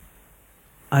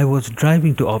I was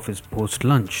driving to office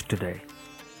post-lunch today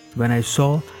when I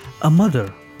saw a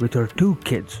mother with her 2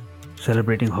 kids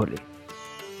celebrating Holi.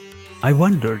 I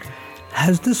wondered,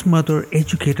 has this mother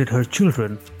educated her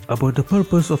children about the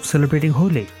purpose of celebrating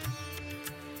Holi?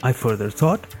 I further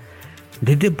thought,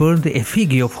 did they burn the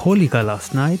effigy of Holika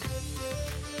last night?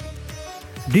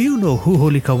 Do you know who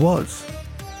Holika was?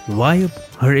 Why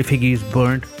her effigy is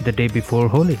burned the day before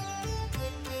Holi?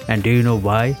 And do you know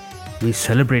why we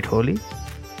celebrate Holi?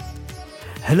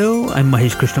 Hello, I'm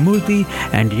Mahesh Krishnamurthy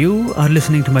and you are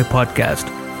listening to my podcast.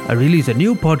 I release a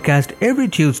new podcast every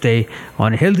Tuesday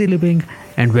on healthy living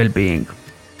and well-being.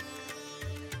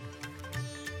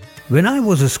 When I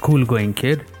was a school-going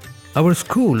kid, our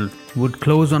school would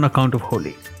close on account of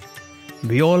Holi.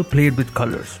 We all played with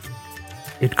colors.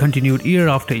 It continued year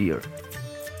after year.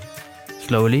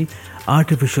 Slowly,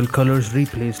 artificial colors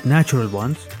replaced natural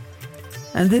ones,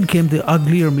 and then came the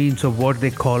uglier means of what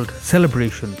they called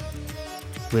celebration,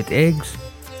 with eggs,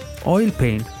 oil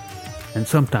paint, and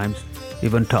sometimes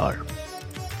even tar.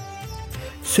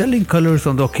 Selling colors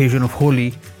on the occasion of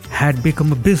Holi had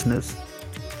become a business,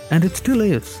 and it still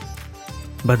is.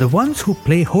 But the ones who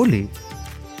play Holi,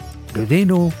 do they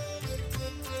know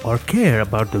or care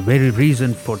about the very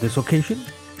reason for this occasion?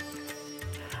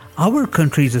 Our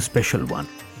country is a special one.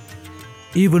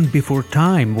 Even before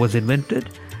time was invented,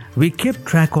 we kept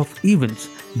track of events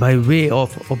by way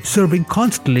of observing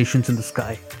constellations in the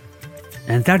sky.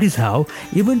 And that is how,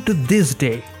 even to this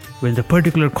day, when the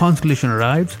particular constellation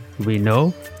arrives, we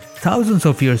know, thousands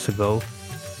of years ago,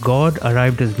 God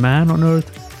arrived as man on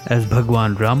earth as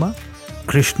Bhagawan Rama,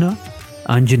 Krishna,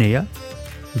 Anjaneya,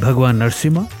 Bhagawan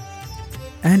Narasimha,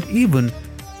 and even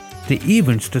the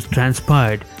events that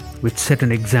transpired which set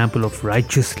an example of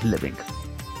righteous living.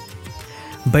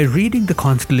 By reading the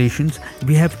constellations,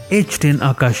 we have etched in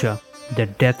Akasha the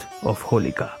death of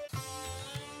Holika.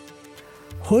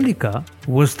 Holika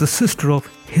was the sister of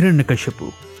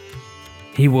Hiranyakashipu.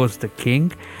 He was the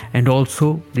king and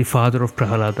also the father of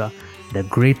Prahalada, the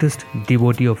greatest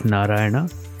devotee of Narayana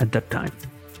at that time.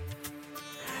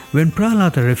 When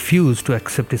Prahalada refused to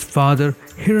accept his father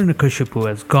Hiranyakashipu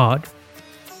as God,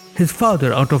 his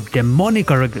father, out of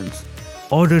demonic arrogance,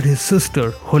 ordered his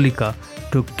sister Holika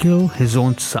to kill his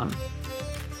own son.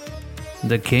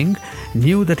 The king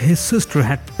knew that his sister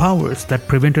had powers that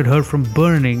prevented her from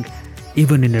burning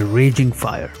even in a raging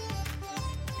fire.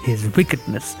 His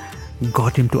wickedness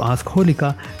got him to ask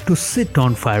Holika to sit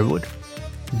on firewood,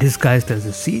 disguised as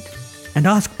a seat, and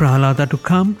ask Prahalada to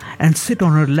come and sit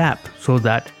on her lap so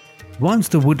that once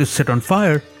the wood is set on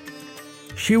fire,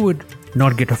 she would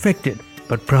not get affected,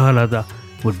 but Prahalada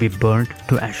would be burnt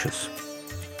to ashes.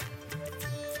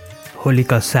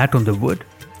 Holika sat on the wood,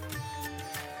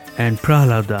 and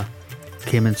Prahalada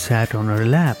came and sat on her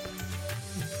lap.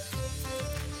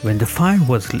 When the fire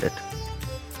was lit,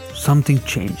 something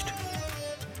changed.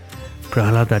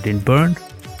 Prahalada didn't burn,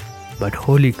 but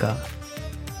Holika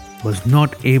was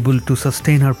not able to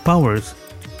sustain her powers,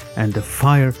 and the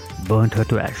fire burnt her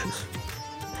to ashes.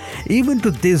 Even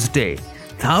to this day,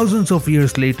 thousands of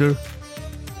years later,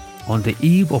 on the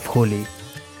eve of Holi,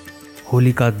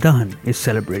 Holika Dahan is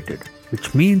celebrated,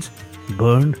 which means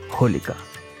burned Holika.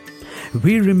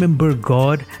 We remember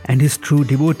God and His true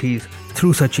devotees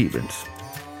through such events.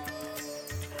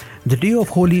 The day of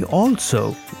Holi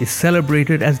also is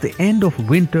celebrated as the end of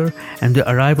winter and the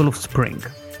arrival of spring.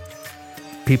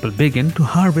 People begin to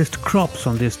harvest crops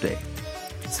on this day.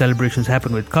 Celebrations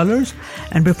happen with colors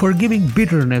and by forgiving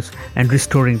bitterness and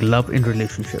restoring love in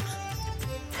relationships.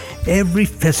 Every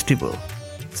festival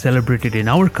celebrated in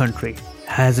our country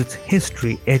has its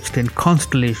history etched in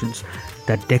constellations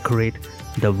that decorate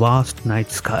the vast night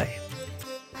sky.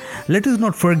 Let us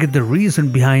not forget the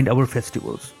reason behind our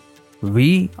festivals.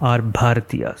 We are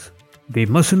Bharatiyas. We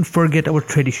mustn't forget our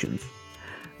traditions.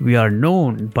 We are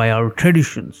known by our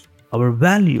traditions, our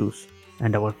values,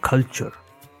 and our culture.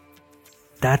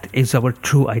 That is our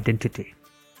true identity.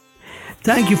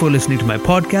 Thank you for listening to my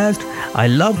podcast. I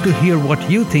love to hear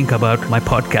what you think about my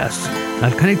podcasts.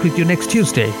 I'll connect with you next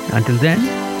Tuesday. Until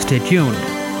then, stay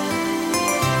tuned.